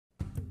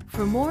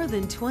For more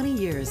than 20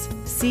 years,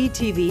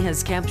 CTV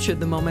has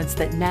captured the moments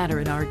that matter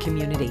in our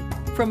community.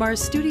 From our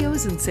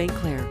studios in St.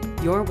 Clair,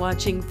 you're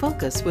watching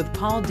Focus with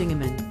Paul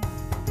Dingeman.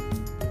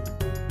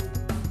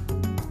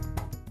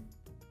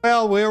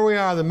 Well, here we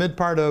are, the mid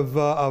part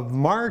of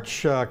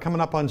March, coming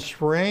up on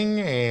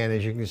spring, and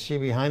as you can see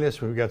behind us,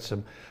 we've got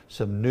some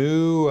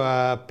new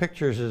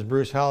pictures, as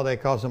Bruce Halliday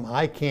calls them,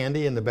 eye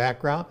candy in the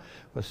background,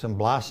 with some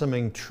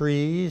blossoming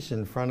trees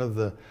in front of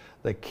the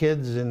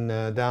kids in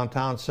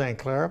downtown St.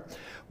 Clair.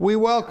 We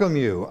welcome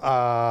you.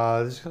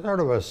 This is sort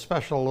of a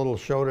special little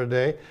show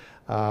today.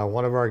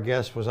 One of our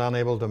guests was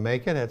unable to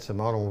make it, had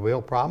some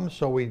automobile problems,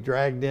 so we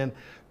dragged in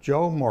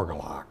Joe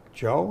Morgulec.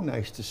 Joe,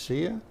 nice to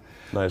see you.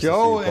 Nice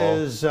Joe to see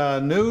you, Paul.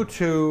 is new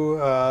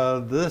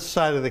to this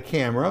side of the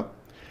camera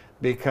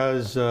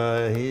because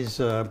he's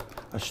a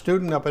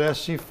student up at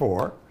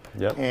SC4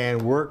 Yep.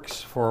 and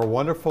works for a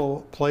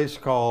wonderful place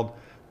called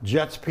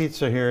Jet's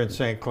Pizza here in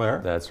St. Clair.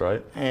 That's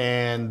right.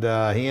 And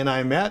he and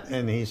I met,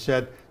 and he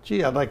said,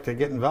 gee, I'd like to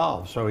get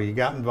involved. So he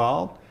got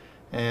involved,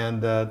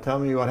 and tell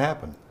me what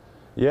happened.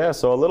 Yeah,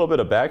 so a little bit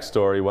of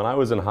backstory. When I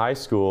was in high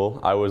school,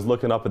 I was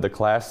looking up at the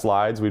class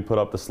slides. We'd put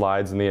up the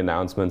slides and the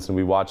announcements, and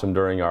we watch them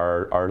during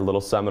our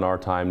little seminar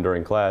time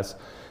during class.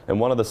 And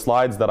one of the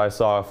slides that I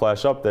saw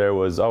flash up there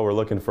was, oh, we're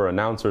looking for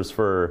announcers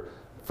for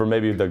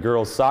maybe the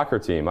girls' soccer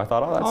team. I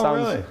thought, oh,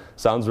 that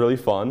sounds really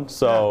fun.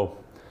 So,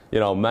 you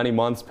know, many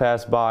months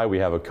pass by. We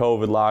have a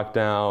COVID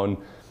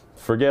lockdown.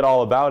 Forget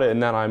all about it,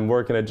 and then I'm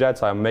working at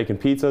Jets. I'm making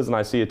pizzas, and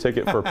I see a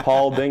ticket for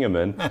Paul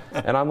Dingeman,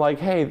 and I'm like,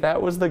 hey,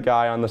 that was the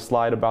guy on the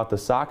slide about the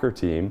soccer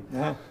team.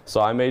 Yeah.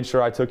 So I made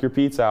sure I took your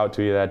pizza out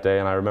to you that day,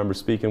 and I remember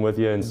speaking with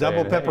you and saying,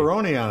 double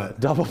pepperoni on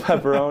it. Double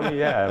pepperoni,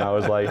 yeah. And I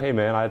was like, hey,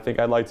 man, I think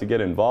I'd like to get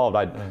involved.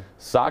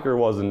 Soccer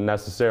wasn't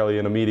necessarily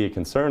an immediate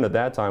concern at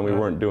that time. We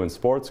weren't doing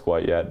sports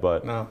quite yet,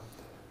 but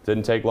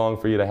didn't take long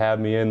for you to have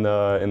me in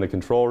the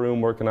control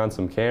room working on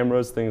some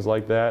cameras, things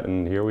like that,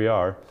 and here we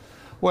are.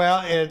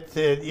 Well,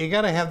 you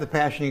got to have the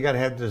passion, you got to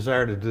have the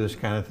desire to do this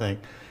kind of thing,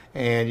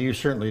 and you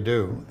certainly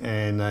do.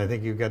 And I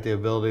think you've got the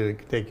ability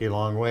to take you a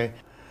long way.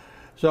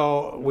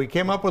 So we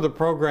came up with a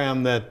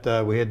program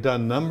that we had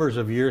done numbers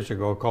of years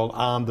ago called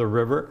On the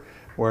River,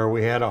 where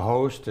we had a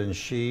host, and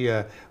she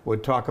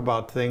would talk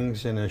about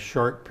things in a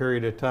short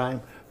period of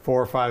time,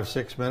 4, 5,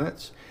 6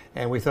 minutes.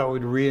 And we thought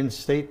we'd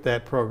reinstate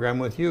that program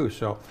with you.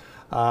 So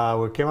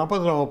we came up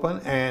with an open,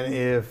 and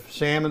if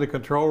Sam in the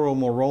control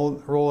room will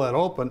roll that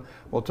open,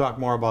 we'll talk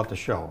more about the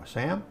show.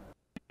 Sam?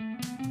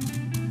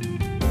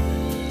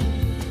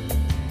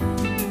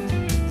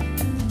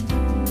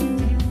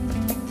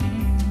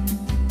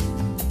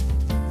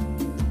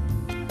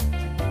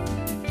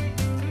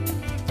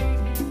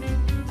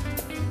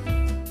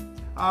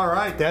 All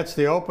right, that's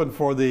the open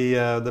for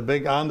the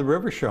big On the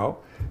River show.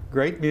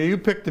 Great. You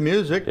picked the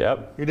music.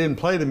 Yep. You didn't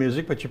play the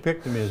music, but you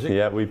picked the music.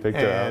 Yeah, we picked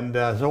it up.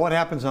 And so what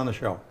happens on the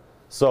show?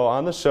 So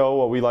on the show,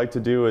 what we like to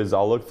do is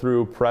I'll look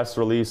through press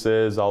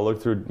releases, I'll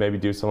look through, maybe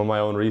do some of my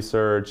own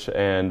research,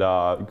 and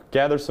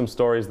gather some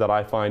stories that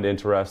I find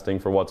interesting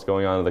for what's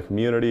going on in the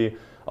community.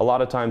 A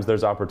lot of times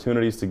there's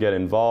opportunities to get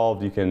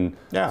involved. You can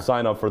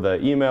sign up for the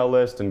email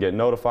list and get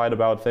notified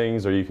about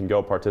things, or you can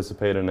go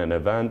participate in an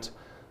event.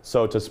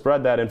 So to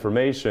spread that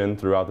information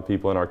throughout the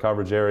people in our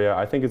coverage area,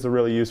 I think it's a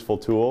really useful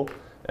tool.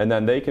 And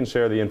then they can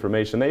share the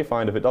information they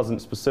find if it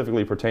doesn't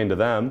specifically pertain to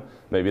them.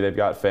 Maybe they've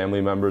got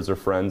family members or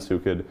friends who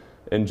could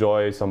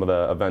enjoy some of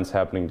the events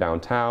happening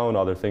downtown,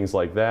 other things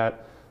like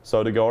that.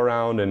 So to go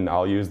around, and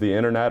I'll use the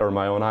internet or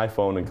my own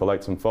iPhone and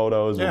collect some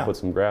photos and put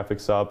some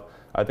graphics up.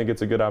 I think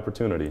it's a good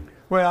opportunity.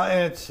 Well,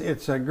 it's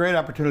a great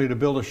opportunity to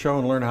build a show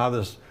and learn how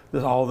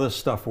all this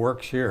stuff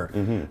works here.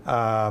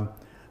 Mm-hmm.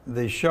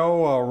 The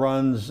show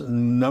runs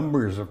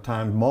numbers of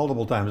times,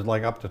 multiple times,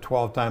 like up to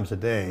 12 times a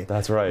day.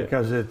 That's right.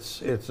 Because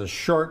it's a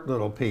short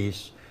little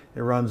piece.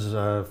 It runs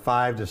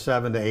 5 to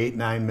 7 to 8,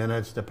 9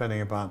 minutes,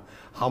 depending upon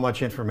how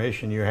much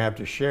information you have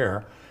to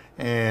share.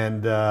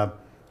 And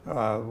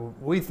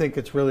we think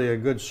it's really a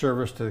good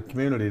service to the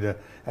community to,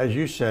 as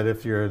you said,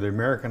 if you're the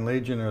American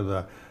Legion or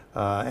the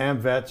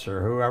AmVets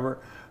or whoever,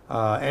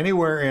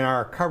 anywhere in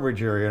our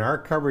coverage area. And our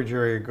coverage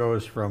area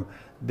goes from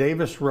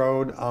Davis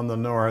Road on the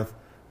north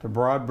to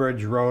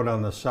Broadbridge Road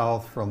on the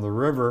south, from the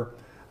river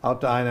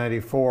out to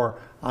I-94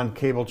 on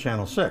cable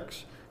channel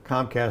 6,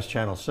 Comcast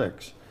channel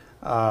 6.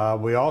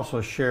 We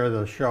also share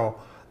the show,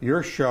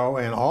 your show,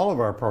 and all of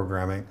our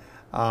programming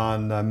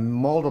on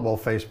multiple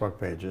Facebook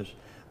pages,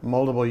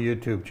 multiple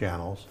YouTube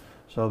channels.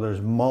 So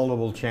there's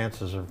multiple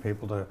chances for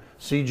people to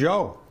see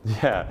Joe.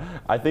 Yeah,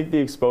 I think the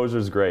exposure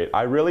is great.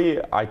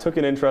 I took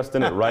an interest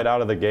in it right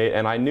out of the gate,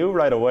 and I knew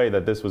right away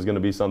that this was going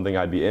to be something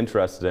I'd be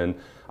interested in.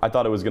 I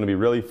thought it was going to be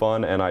really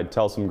fun, and I'd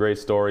tell some great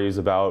stories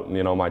about,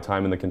 you know, my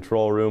time in the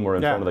control room or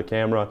in front of the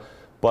camera.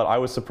 But I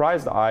was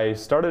surprised. I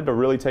started to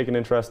really take an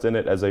interest in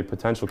it as a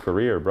potential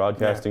career.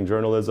 Broadcasting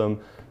journalism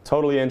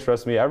totally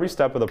interests me. Every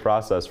step of the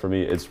process for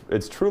me,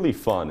 it's truly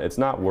fun. It's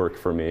not work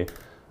for me.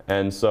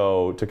 And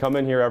so to come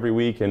in here every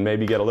week and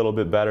maybe get a little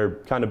bit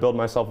better, kind of build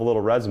myself a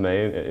little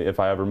resume if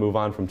I ever move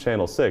on from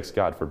Channel 6,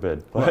 God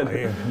forbid. Well,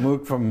 yeah,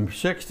 moved from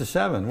 6 to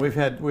 7.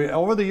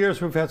 Over the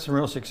years, we've had some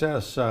real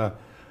success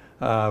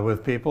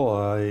with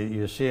people.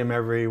 You see them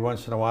every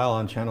once in a while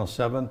on Channel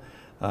 7.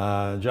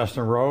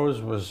 Justin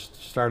Rose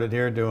started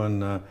here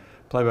doing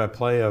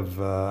play-by-play of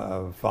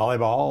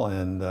volleyball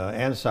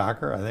and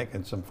soccer, I think,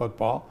 and some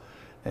football.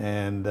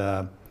 And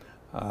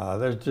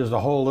there's just a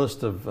whole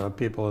list of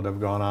people that have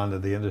gone on to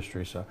the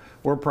industry. So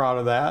we're proud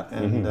of that,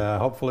 and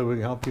hopefully we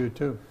can help you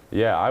too.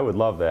 Yeah, I would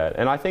love that.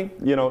 And I think,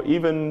 you know,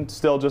 even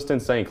still just in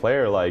St.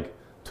 Clair, like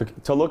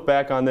to look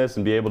back on this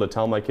and be able to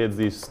tell my kids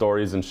these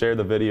stories and share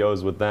the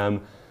videos with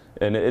them.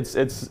 And it's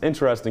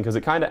interesting because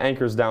it kind of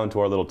anchors down to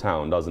our little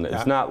town, doesn't it? Yeah.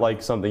 It's not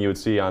like something you would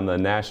see on the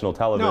national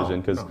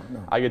television, because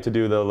I get to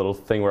do the little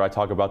thing where I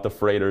talk about the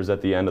freighters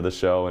at the end of the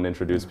show and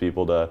introduce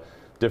people to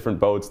different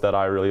boats that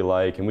I really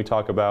like. And we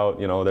talk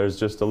about, you know, there's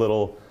just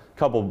a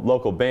couple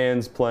local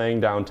bands playing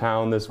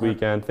downtown this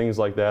weekend. Things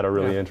like that are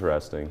really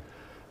interesting.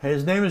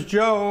 His name is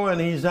Joe, and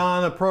he's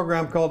on a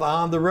program called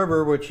On the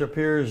River, which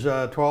appears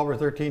 12 or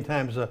 13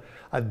 times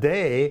a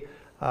day.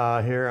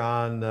 Here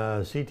on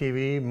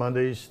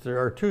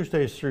CTV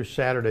Tuesdays through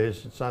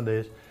Saturdays and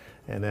Sundays,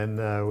 and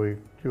then we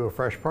do a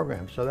fresh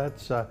program. So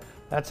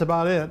that's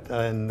about it,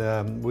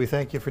 and we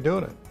thank you for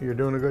doing it. You're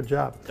doing a good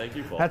job. Thank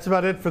you, Paul. That's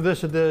about it for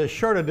this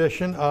short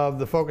edition of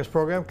the Focus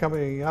program.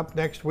 Coming up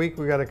next week,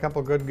 we got a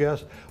couple good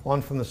guests,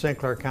 one from the St.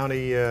 Clair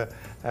County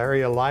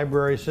area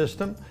library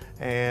system,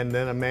 and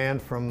then a man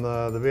from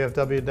the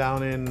VFW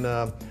down in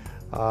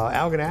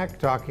Algonac,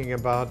 talking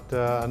about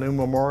a new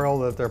memorial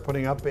that they're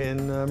putting up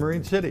in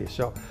Marine City.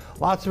 So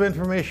lots of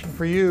information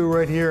for you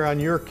right here on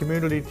your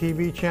community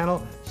TV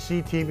channel,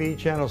 CTV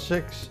Channel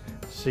 6.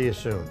 See you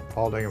soon.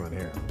 Paul Dingeman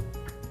here.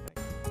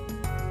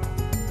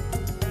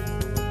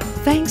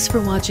 Thanks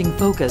for watching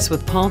Focus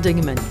with Paul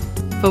Dingeman.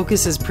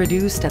 Focus is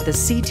produced at the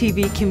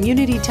CTV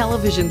Community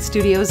Television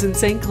Studios in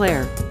St.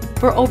 Clair.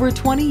 For over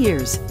 20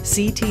 years,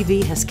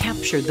 CTV has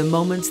captured the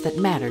moments that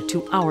matter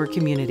to our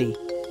community.